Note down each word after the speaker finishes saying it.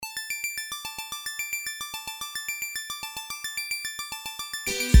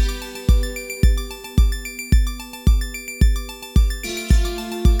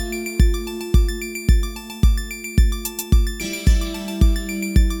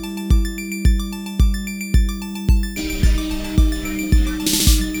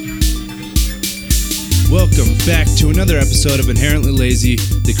Welcome back to another episode of Inherently Lazy,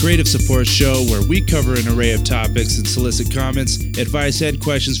 the creative support show where we cover an array of topics and solicit comments, advice, and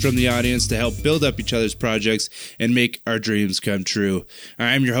questions from the audience to help build up each other's projects and make our dreams come true.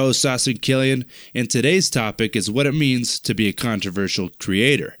 I'm your host, Austin Killian, and today's topic is what it means to be a controversial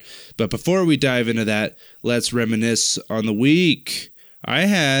creator. But before we dive into that, let's reminisce on the week. I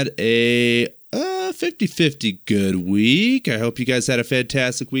had a 50-50 good week. I hope you guys had a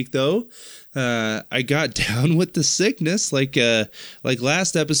fantastic week, though. I got down with the sickness like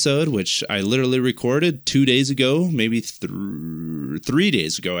last episode, which I literally recorded 2 days ago, maybe 3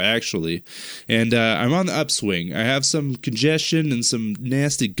 days ago, actually. And I'm on the upswing. I have some congestion and some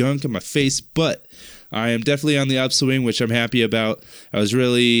nasty gunk in my face, but I am definitely on the upswing, which I'm happy about. I was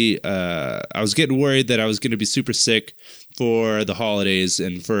getting worried that I was going to be super sick for the holidays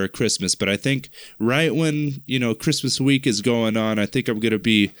and for Christmas, but I think right when, Christmas week is going on, I think I'm going to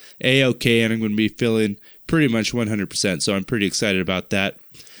be A-okay, and I'm going to be feeling pretty much 100%, so I'm pretty excited about that.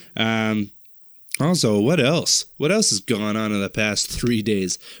 Also, what else? What else has gone on in the past 3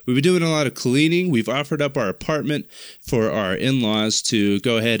 days? We've been doing a lot of cleaning. We've offered up our apartment for our in-laws to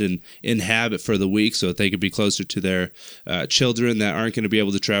go ahead and inhabit for the week so that they could be closer to their children that aren't going to be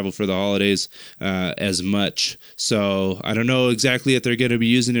able to travel for the holidays as much. So I don't know exactly if they're going to be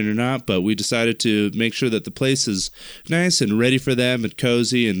using it or not, but we decided to make sure that the place is nice and ready for them and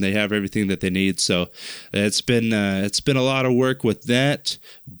cozy, and they have everything that they need. So it's been a lot of work with that,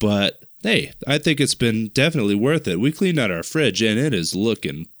 but hey, I think it's been definitely worth it. We cleaned out our fridge, and it is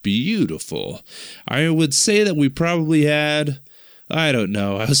looking beautiful. I would say that we probably had, I don't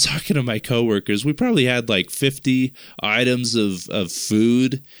know, I was talking to my coworkers, we probably had like 50 items of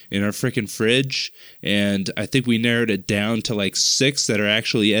food in our freaking fridge, and I think we narrowed it down to like 6 that are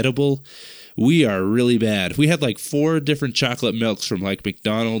actually edible. We are really bad. We had like 4 different chocolate milks from like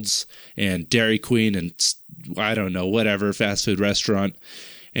McDonald's and Dairy Queen and I don't know, whatever, fast food restaurant.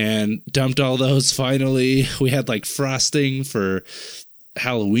 And dumped all those finally. We had like frosting for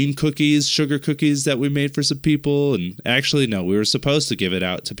Halloween cookies, sugar cookies that we made for some people. And actually, no, we were supposed to give it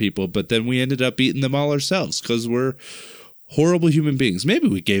out to people, but then we ended up eating them all ourselves because we're horrible human beings. Maybe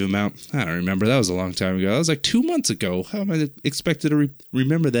we gave them out. I don't remember. That was a long time ago. That was like 2 months ago. How am I expected to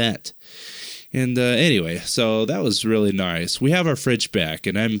remember that? And anyway, so that was really nice. We have our fridge back,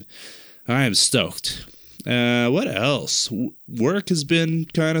 and I am stoked. What else? Work has been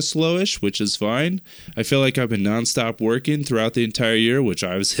kind of slowish, which is fine. I feel like I've been nonstop working throughout the entire year, which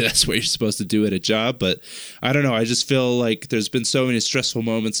obviously that's what you're supposed to do at a job. But I don't know. I just feel like there's been so many stressful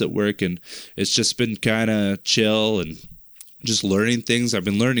moments at work, and it's just been kind of chill and just learning things. I've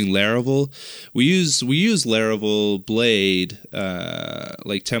been learning Laravel. We use Laravel Blade,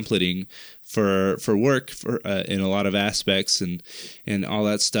 like templating for work in a lot of aspects and all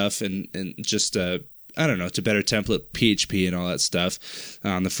that stuff, and just I don't know, to better template PHP and all that stuff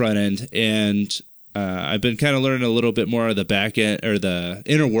on the front end. And I've been kind of learning a little bit more of the back end, or the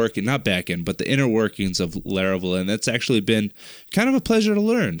inner working, not back end, but the inner workings of Laravel. And that's actually been kind of a pleasure to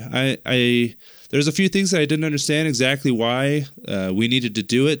learn. There's a few things that I didn't understand exactly why we needed to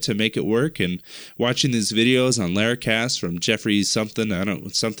do it to make it work. And watching these videos on Laracast from Jeffrey something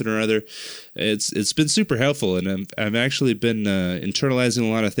or other, it's been super helpful. And I've actually been internalizing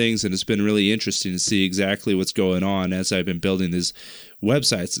a lot of things, and it's been really interesting to see exactly what's going on as I've been building these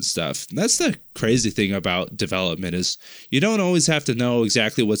websites and stuff. That's the crazy thing about development, is you don't always have to know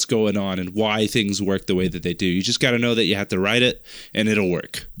exactly what's going on and why things work the way that they do. You just got to know that you have to write it and it'll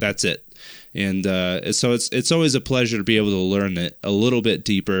work. That's it. And so it's always a pleasure to be able to learn it a little bit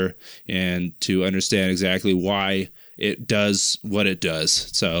deeper and to understand exactly why it does what it does.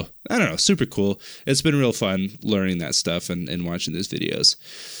 So, I don't know, super cool. It's been real fun learning that stuff and watching those videos.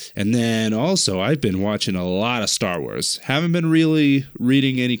 And then also, I've been watching a lot of Star Wars. Haven't been really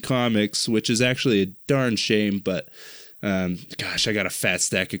reading any comics, which is actually a darn shame, but gosh, I got a fat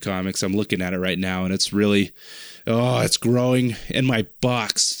stack of comics. I'm looking at it right now, and it's really... Oh, it's growing in my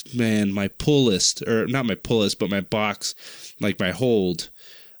box, man. My pull list, or not my pull list, but my box, like my hold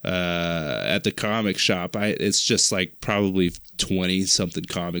at the comic shop. It's just like probably 20 something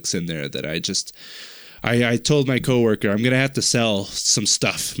comics in there that I told my coworker I'm gonna have to sell some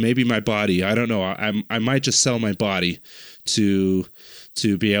stuff. Maybe my body. I don't know. I might just sell my body to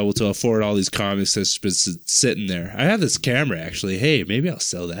be able to afford all these comics that's been sitting there. I have this camera actually. Hey, maybe I'll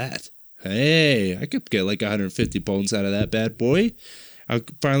sell that. Hey, I could get like 150 bones out of that bad boy. I'll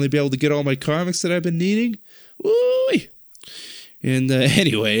finally be able to get all my comics that I've been needing. Woo! And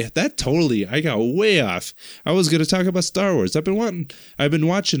anyway, I got way off. I was going to talk about Star Wars. I've been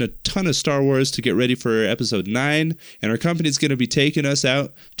watching a ton of Star Wars to get ready for episode 9, and our company's going to be taking us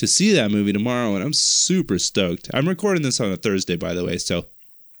out to see that movie tomorrow, and I'm super stoked. I'm recording this on a Thursday, by the way, so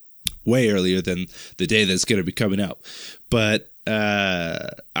way earlier than the day that's going to be coming out. But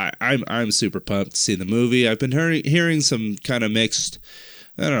I'm super pumped to see the movie. I've been hearing some kind of mixed,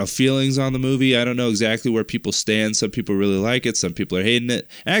 I don't know, feelings on the movie. I don't know exactly where people stand. Some people really like it. Some people are hating it.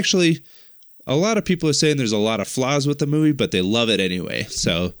 Actually, a lot of people are saying there's a lot of flaws with the movie, but they love it anyway.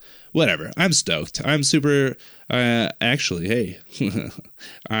 So, whatever. I'm stoked. I'm super, actually, hey,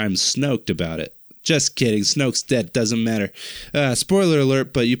 I'm snoked about it. Just kidding. Snoke's dead. Doesn't matter. Spoiler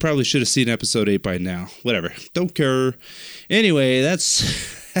alert, but you probably should have seen episode 8 by now. Whatever. Don't care. Anyway,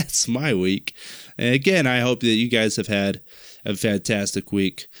 that's my week. And again, I hope that you guys have had a fantastic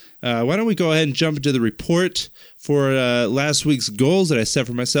week. Why don't we go ahead and jump into the report for last week's goals that I set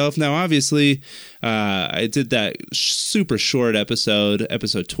for myself. Now, obviously, I did that super short episode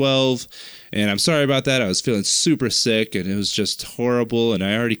 12, and I'm sorry about that. I was feeling super sick, and it was just horrible, and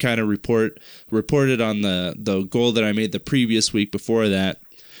I already kind of reported on the goal that I made the previous week before that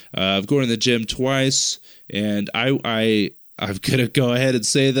of going to the gym twice, and I'm going to go ahead and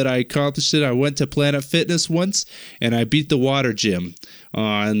say that I accomplished it. I went to Planet Fitness once, and I beat the water gym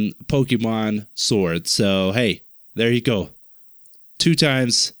on Pokemon Sword. So, hey, there you go. Two-time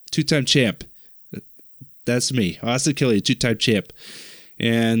champ. That's me. Austin Kelly, two-time champ.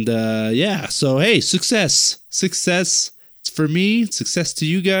 And, yeah, so, hey, success. Success for me. Success to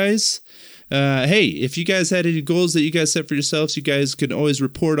you guys. Hey, if you guys had any goals that you guys set for yourselves, you guys can always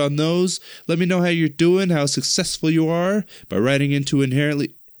report on those. Let me know how you're doing, how successful you are by writing into inherently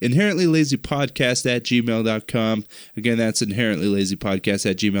lazy podcast at gmail.com. Again, that's inherently lazy podcast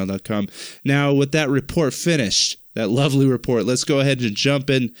at gmail.com. Now, with that report finished, that lovely report, let's go ahead and jump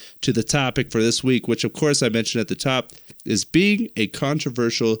into the topic for this week, which, of course, I mentioned at the top, is being a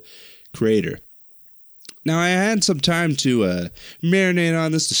controversial creator. Now, I had some time to marinate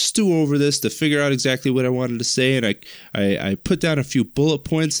on this, to stew over this, to figure out exactly what I wanted to say, and I put down a few bullet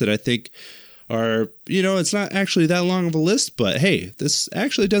points that I think are, it's not actually that long of a list, but hey, this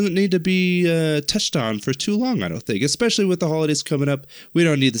actually doesn't need to be touched on for too long, I don't think, especially with the holidays coming up. We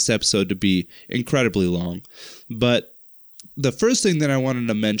don't need this episode to be incredibly long, but the first thing that I wanted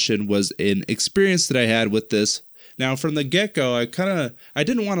to mention was an experience that I had with this. Now, from the get-go, I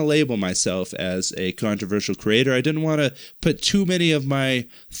didn't want to label myself as a controversial creator. I didn't want to put too many of my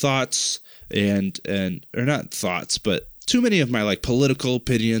thoughts or not thoughts, but too many of my political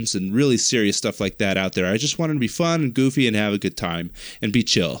opinions and really serious stuff like that out there. I just wanted to be fun and goofy and have a good time and be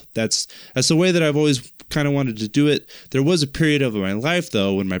chill. That's the way that I've always kind of wanted to do it. There was a period of my life,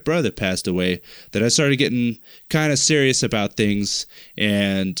 though, when my brother passed away, that I started getting kind of serious about things,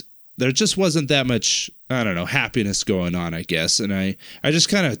 and there just wasn't that much, I don't know, happiness going on, I guess. And I just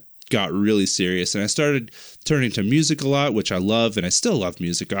kind of got really serious, and I started turning to music a lot, which I love, and I still love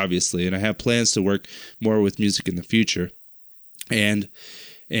music, obviously, and I have plans to work more with music in the future. And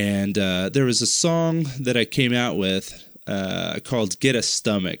there was a song that I came out with called Get a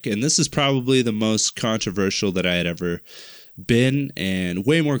Stomach, and this is probably the most controversial that I had ever been, and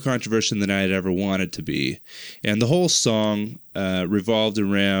way more controversial than I had ever wanted to be. And the whole song revolved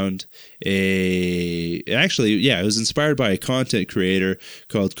around it was inspired by a content creator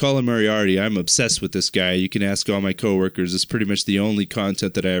called Colin Moriarty. I'm obsessed with this guy. You can ask all my coworkers. It's pretty much the only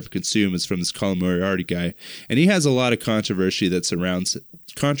content that I ever consume is from this Colin Moriarty guy. And he has a lot of controversy that surrounds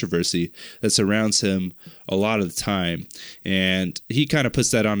him a lot of the time, and he kind of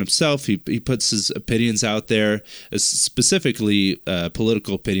puts that on himself. He puts his opinions out there, specifically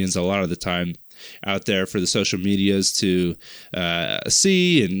political opinions, a lot of the time out there for the social medias to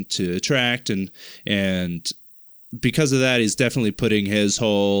see and to attract, and because of that, he's definitely putting his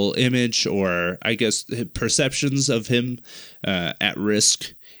whole image, or I guess perceptions of him, at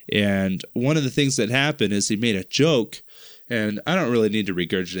risk. And one of the things that happened is he made a joke. And I don't really need to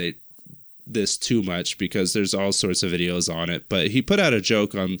regurgitate this too much because there's all sorts of videos on it. But he put out a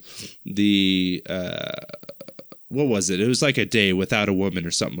joke on the, what was it? It was like a day without a woman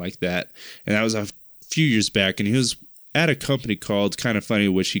or something like that. And that was a few years back. And he was at a company called Kind of Funny,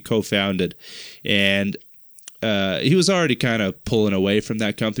 which he co-founded. And he was already kind of pulling away from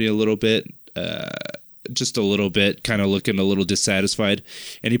that company a little bit. Just a little bit, kind of looking a little dissatisfied.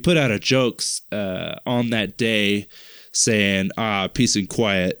 And he put out a joke on that day saying, peace and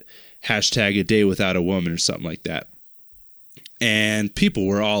quiet, hashtag a day without a woman or something like that. And people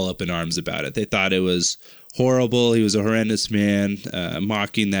were all up in arms about it. They thought it was horrible. He was a horrendous man,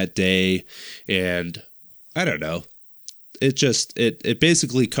 mocking that day. And I don't know. it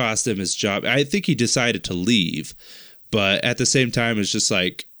basically cost him his job. I think he decided to leave, but at the same time, it's just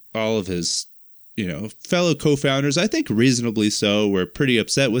like all of his, fellow co-founders, I think reasonably so, were pretty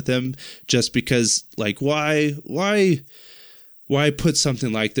upset with him just because, like, why put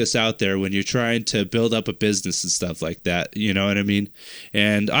something like this out there when you're trying to build up a business and stuff like that? You know what I mean?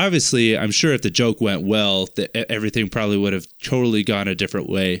 And obviously, I'm sure if the joke went well, everything probably would have totally gone a different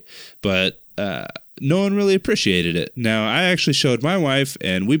way. But no one really appreciated it. Now, I actually showed my wife,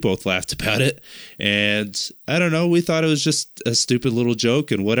 and we both laughed about it. And I don't know, we thought it was just a stupid little joke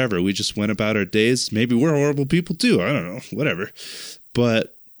and whatever. We just went about our days. Maybe we're horrible people too. I don't know, whatever.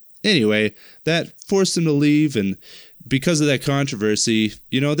 But anyway, that forced him to leave, and because of that controversy,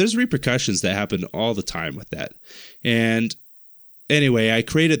 there's repercussions that happen all the time with that. And anyway, I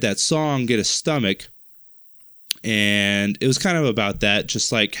created that song, Get a Stomach, and it was kind of about that,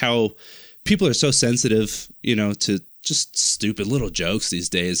 just like how people are so sensitive, to just stupid little jokes these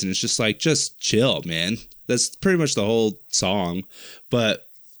days. And it's just like, just chill, man. That's pretty much the whole song. But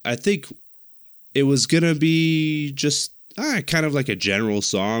I think it was going to be just kind of like a general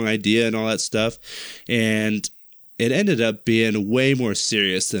song idea and all that stuff. And it ended up being way more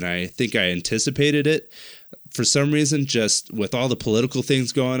serious than I think I anticipated it. For some reason, just with all the political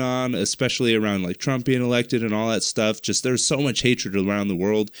things going on, especially around like Trump being elected and all that stuff, just there's so much hatred around the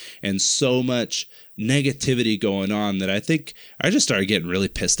world and so much negativity going on that I think I just started getting really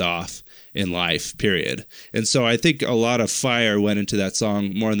pissed off in life, period. And so I think a lot of fire went into that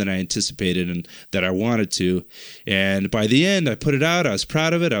song, more than I anticipated and that I wanted to. And by the end, I put it out. I was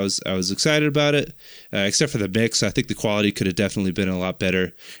proud of it. I was excited about it, except for the mix. I think the quality could have definitely been a lot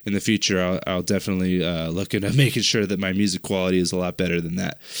better. In the future, I'll definitely look into making sure that my music quality is a lot better than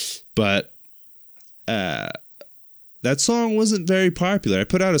that. But that song wasn't very popular. I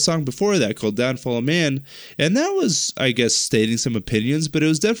put out a song before that called Downfall of Man, and that was, I guess, stating some opinions, but it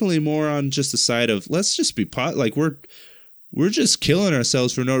was definitely more on just the side of, let's just be like, we're just killing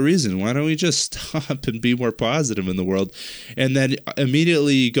ourselves for no reason. Why don't we just stop and be more positive in the world? And then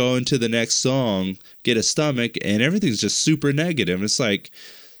immediately go into the next song, Get a Stomach, and everything's just super negative. It's like,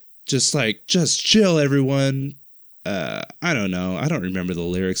 just chill, everyone. I don't know. I don't remember the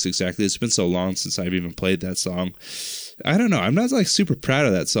lyrics exactly. It's been so long since I've even played that song. I don't know. I'm not like super proud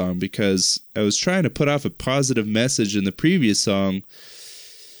of that song because I was trying to put off a positive message in the previous song.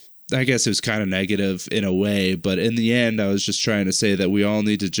 I guess it was kind of negative in a way, but in the end, I was just trying to say that we all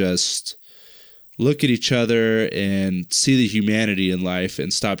need to just look at each other and see the humanity in life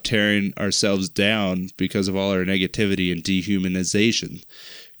and stop tearing ourselves down because of all our negativity and dehumanization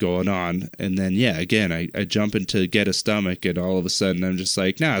going on. And then, yeah, again, I jump into Get a Stomach, and all of a sudden I'm just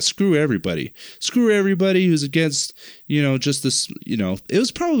like, nah, screw everybody who's against, just this, it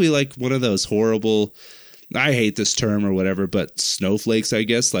was probably like one of those horrible, I hate this term or whatever, but snowflakes, I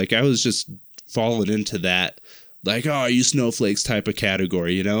guess. Like I was just falling into that, like, oh, you snowflakes type of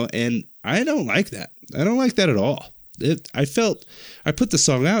category, and I don't like that. I don't like that at all. I put the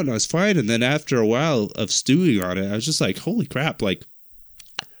song out and I was fine. And then after a while of stewing on it, I was just like, holy crap, like,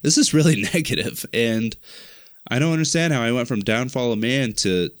 this is really negative, and I don't understand how I went from Downfall of Man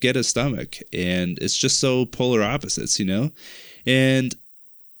to Get a Stomach, and it's just so polar opposites, and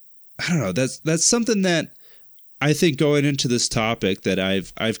I don't know, that's something that I think going into this topic that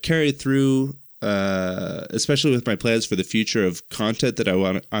I've carried through, especially with my plans for the future of content that I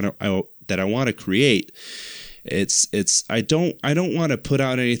want to create. I don't want to put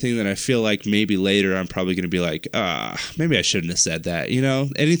out anything that I feel like maybe later I'm probably going to be like, maybe I shouldn't have said that,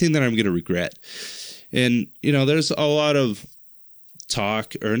 anything that I'm going to regret. And, there's a lot of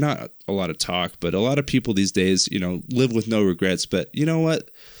talk, or not a lot of talk, but a lot of people these days, live with no regrets. But you know what?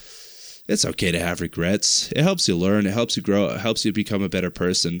 It's okay to have regrets. It helps you learn. It helps you grow. It helps you become a better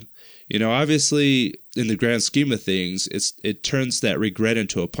person. Obviously, in the grand scheme of things, it turns that regret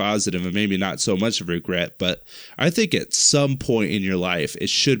into a positive, and maybe not so much of a regret. But I think at some point in your life, it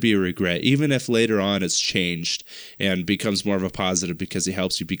should be a regret, even if later on it's changed and becomes more of a positive because it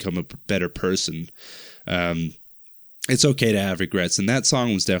helps you become a better person. It's okay to have regrets, and that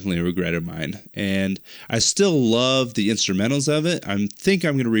song was definitely a regret of mine. And I still love the instrumentals of it. I think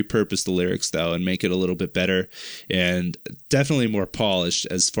I'm going to repurpose the lyrics, though, and make it a little bit better and definitely more polished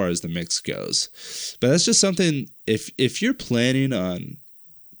as far as the mix goes. But that's just something, if you're planning on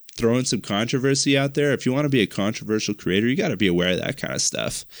throwing some controversy out there, if you want to be a controversial creator, you got to be aware of that kind of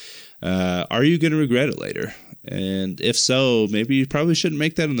stuff. Are you going to regret it later? And if so, maybe you probably shouldn't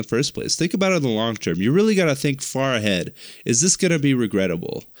make that in the first place. Think about it in the long term. You really got to think far ahead. Is this going to be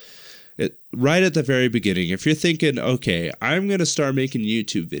regrettable? Right at the very beginning, if you're thinking, okay, I'm going to start making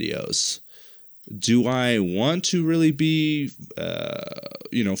YouTube videos, Do I want to really be,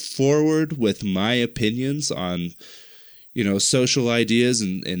 forward with my opinions on, social ideas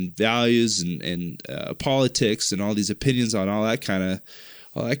and values and politics and all these opinions on all that kind of,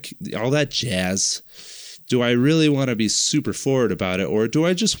 all that jazz? Do I really want to be super forward about it, or do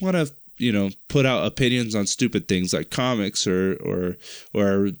I just want to, put out opinions on stupid things like comics or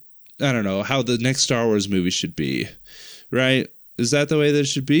I don't know, how the next Star Wars movie should be, right? Is that the way that it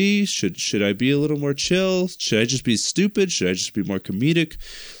should be? Should I be a little more chill? Should I just be stupid? Should I just be more comedic?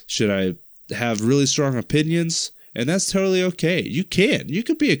 Should I have really strong opinions? And that's totally okay. You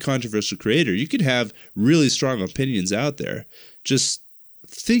could be a controversial creator. You could have really strong opinions out there. Just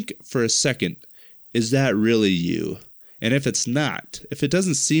think for a second, is that really you? And if it's not, if it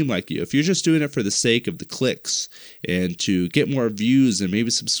doesn't seem like you, if you're just doing it for the sake of the clicks and to get more views and maybe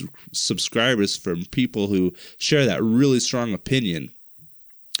some subscribers from people who share that really strong opinion,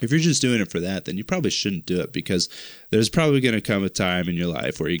 if you're just doing it for that, then you probably shouldn't do it, because there's probably going to come a time in your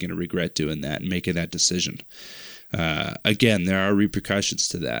life where you're going to regret doing that and making that decision. Again, there are repercussions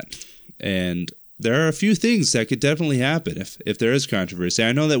to that. And there are a few things that could definitely happen if there is controversy.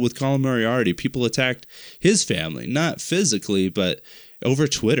 I know that with Colin Moriarty, people attacked his family, not physically, but over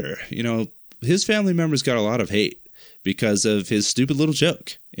Twitter. His family members got a lot of hate because of his stupid little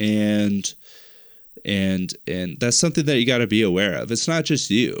joke. And that's something that you got to be aware of. It's not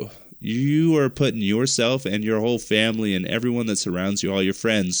just you. You are putting yourself and your whole family and everyone that surrounds you, all your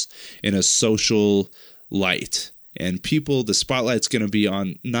friends, in a social light. And the spotlight's going to be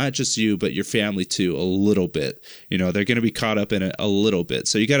on not just you, but your family too, a little bit. They're going to be caught up in it a little bit.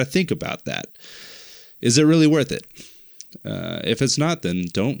 So you got to think about that. Is it really worth it? If it's not, then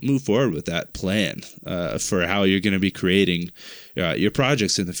don't move forward with that plan for how you're going to be creating your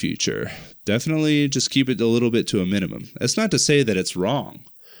projects in the future. Definitely just keep it a little bit to a minimum. That's not to say that it's wrong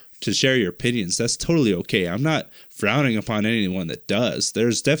to share your opinions. That's totally okay. I'm not frowning upon anyone that does.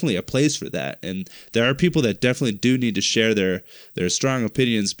 There's definitely a place for that. And there are people that definitely do need to share their strong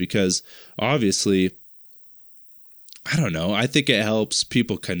opinions, because obviously, I don't know, I think it helps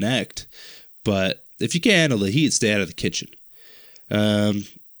people connect. But if you can't handle the heat, stay out of the kitchen.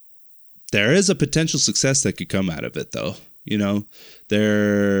 There is a potential success that could come out of it, though. It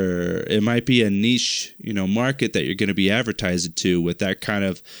might be a niche, market that you're going to be advertised to with that kind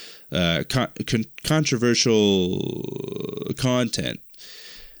of controversial content.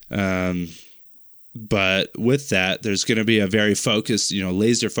 But with that, there's going to be a very focused,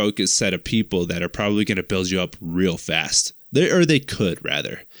 laser focused set of people that are probably going to build you up real fast. They could,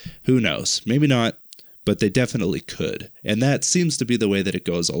 rather. Who knows? Maybe not, but they definitely could. And that seems to be the way that it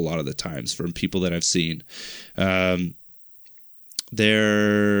goes a lot of the times from people that I've seen.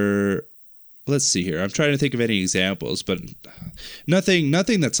 Let's see here. I'm trying to think of any examples, but nothing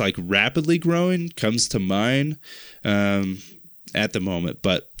that's like rapidly growing comes to mind at the moment.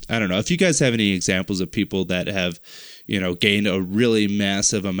 But I don't know if you guys have any examples of people that have, gained a really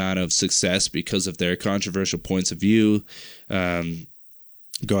massive amount of success because of their controversial points of view.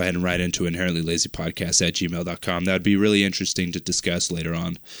 Go ahead and write into inherentlylazypodcast@gmail.com. That would be really interesting to discuss later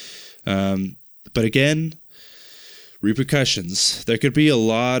on. But again, repercussions. There could be a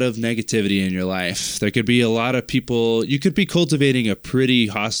lot of negativity in your life. There could be a lot of people. You could be cultivating a pretty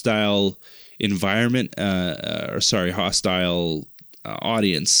hostile environment, hostile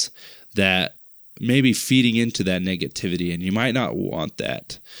audience that may be feeding into that negativity, and you might not want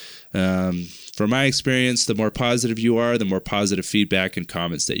that. From my experience, the more positive you are, the more positive feedback and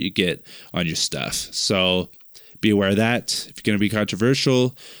comments that you get on your stuff. So be aware of that. If you're going to be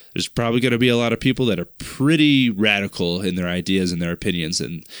controversial, there's probably going to be a lot of people that are pretty radical in their ideas and their opinions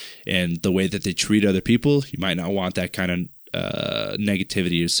and the way that they treat other people. You might not want that kind of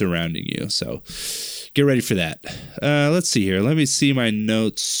negativity surrounding you. So get ready for that. Let's see here. Let me see my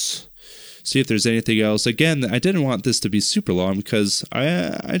notes. See if there's anything else. Again, I didn't want this to be super long because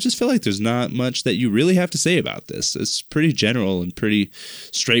I just feel like there's not much that you really have to say about this. It's pretty general and pretty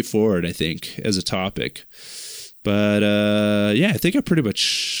straightforward, I think, as a topic. But I think I pretty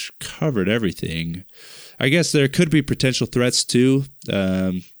much covered everything. I guess there could be potential threats too.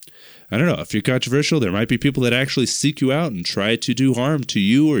 I don't know. If you're controversial, there might be people that actually seek you out and try to do harm to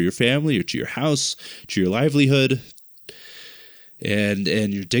you or your family or to your house, to your livelihood, and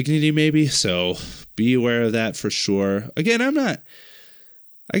your dignity maybe. So be aware of that for sure. Again, I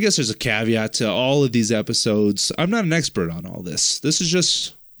guess there's a caveat to all of these episodes. I'm not an expert on all this. This is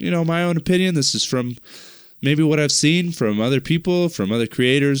just, my own opinion. This is from maybe what I've seen from other people, from other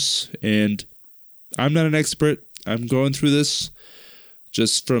creators, and I'm not an expert. I'm going through this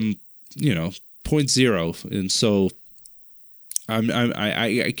just from, point zero. And so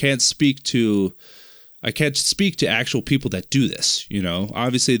I can't speak to actual people that do this.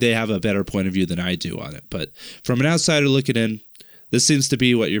 Obviously they have a better point of view than I do on it, but from an outsider looking in, this seems to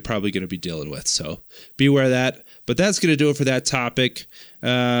be what you're probably going to be dealing with. So be aware of that. But that's going to do it for that topic.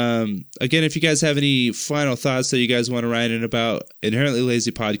 Again, if you guys have any final thoughts that you guys want to write in about,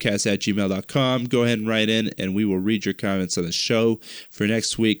 inherentlylazypodcast@gmail.com, go ahead and write in, and we will read your comments on the show for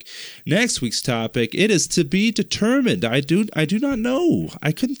next week. Next week's topic, it is to be determined. I do not know.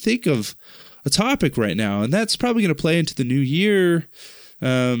 I couldn't think of a topic right now, and that's probably going to play into the new year.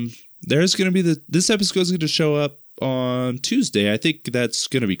 There's going to be this episode is going to show up on Tuesday. I think that's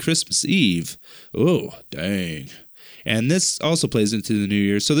going to be Christmas Eve. Oh, dang. And this also plays into the new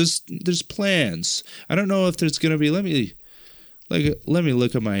year. So there's plans. I don't know if there's going to be, let me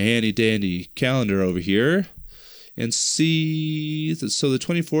look at my handy dandy calendar over here and see. So the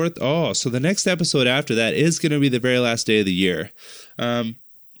 24th. Oh, so the next episode after that is going to be the very last day of the year.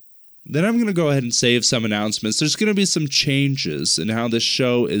 Then I'm going to go ahead and save some announcements. There's going to be some changes in how this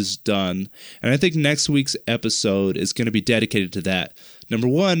show is done, and I think next week's episode is going to be dedicated to that. Number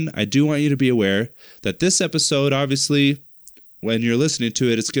one, I do want you to be aware that this episode, obviously, when you're listening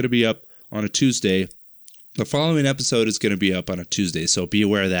to it, it's going to be up on a Tuesday. The following episode is going to be up on a Tuesday, so be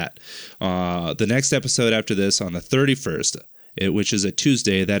aware of that. The next episode after this on the 31st, which is a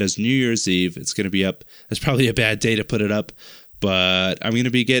Tuesday, that is New Year's Eve. It's going to be up. It's probably a bad day to put it up, but I'm going to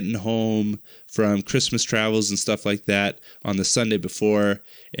be getting home from Christmas travels and stuff like that on the Sunday before,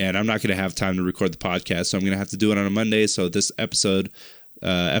 and I'm not going to have time to record the podcast, so I'm going to have to do it on a Monday. So this episode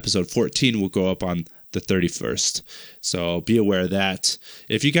 14, will go up on the 31st. So be aware of that.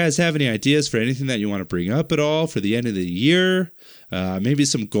 If you guys have any ideas for anything that you want to bring up at all for the end of the year, maybe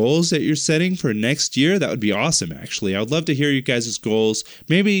some goals that you're setting for next year, that would be awesome, actually. I would love to hear you guys' goals.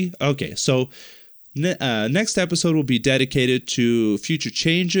 Next episode will be dedicated to future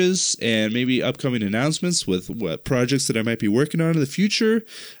changes and maybe upcoming announcements with what projects that I might be working on in the future.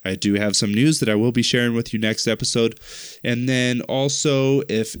 I do have some news that I will be sharing with you next episode. And then also,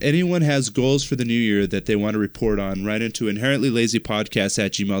 if anyone has goals for the new year that they want to report on, write into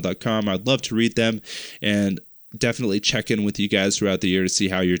inherentlylazypodcast@gmail.com. I'd love to read them and definitely check in with you guys throughout the year to see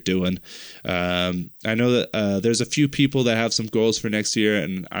how you're doing. I know that there's a few people that have some goals for next year,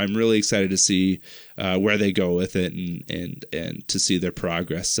 and I'm really excited to see where they go with it and to see their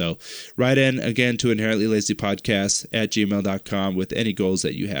progress. So write in again to inherentlylazypodcast@gmail.com with any goals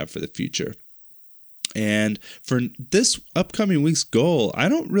that you have for the future. And for this upcoming week's goal, I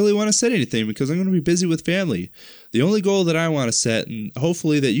don't really want to set anything because I'm going to be busy with family. The only goal that I want to set, and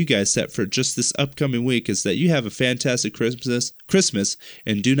hopefully that you guys set for just this upcoming week, is that you have a fantastic Christmas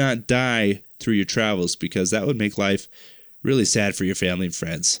and do not die through your travels, because that would make life really sad for your family and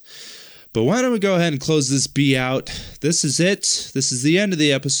friends. But why don't we go ahead and close this B out? This is it. This is the end of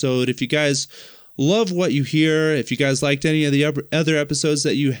the episode. If you guys love what you hear, if you guys liked any of the other episodes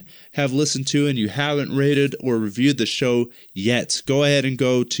that you have listened to and you haven't rated or reviewed the show yet, go ahead and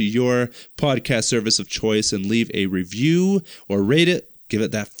go to your podcast service of choice and leave a review or rate it. Give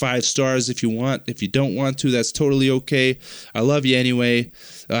it that 5 stars if you want. If you don't want to, that's totally okay. I love you anyway.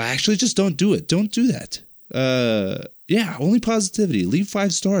 Actually, just don't do it. Don't do that. Only positivity. Leave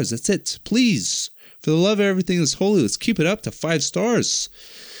 5 stars. That's it. Please. For the love of everything that's holy, let's keep it up to 5 stars.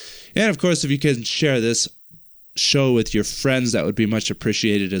 And, of course, if you can share this show with your friends, that would be much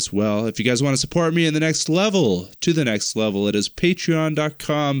appreciated as well. If you guys want to support me in the next level, it is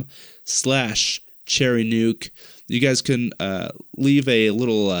patreon.com/cherrynuke. You guys can leave a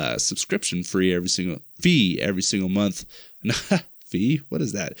little subscription every single month. Fee? What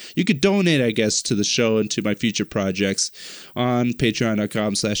is that? You could donate, I guess, to the show and to my future projects on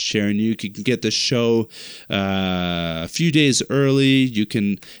patreon.com/cherrynuke. You can get the show a few days early. You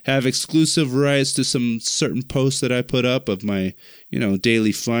can have exclusive rights to some certain posts that I put up of my,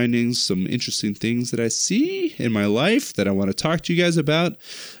 daily findings, some interesting things that I see in my life that I want to talk to you guys about.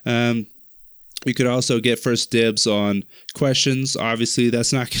 You could also get first dibs on questions. Obviously,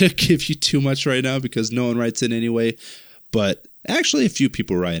 that's not going to give you too much right now because no one writes in anyway, but actually, a few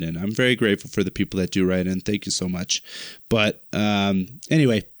people write in. I'm very grateful for the people that do write in. Thank you so much. But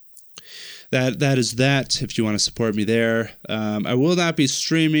anyway, that is that. If you want to support me there, I will not be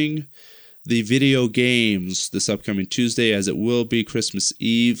streaming the video games this upcoming Tuesday, as it will be Christmas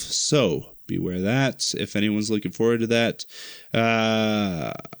Eve. So beware that. If anyone's looking forward to that,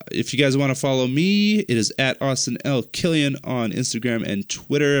 if you guys want to follow me, it is at Austin L. Killian on Instagram and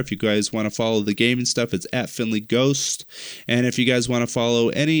Twitter. If you guys want to follow the gaming stuff, it's at Finley Ghost. And if you guys want to follow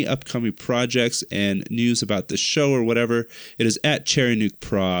any upcoming projects and news about the show or whatever, it is at Cherry Nuke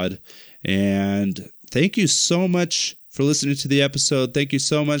Prod. And thank you so much for listening to the episode. Thank you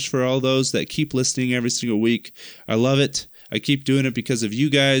so much for all those that keep listening every single week. I love it. I keep doing it because of you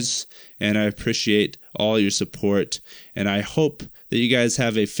guys, and I appreciate all your support. And I hope that you guys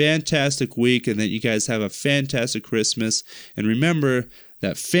have a fantastic week and that you guys have a fantastic Christmas. And remember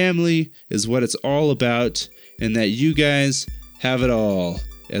that family is what it's all about, and that you guys have it all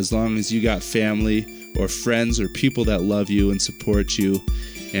as long as you got family or friends or people that love you and support you.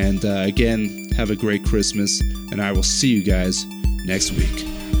 And again, have a great Christmas, and I will see you guys next week.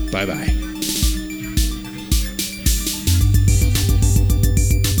 Bye-bye.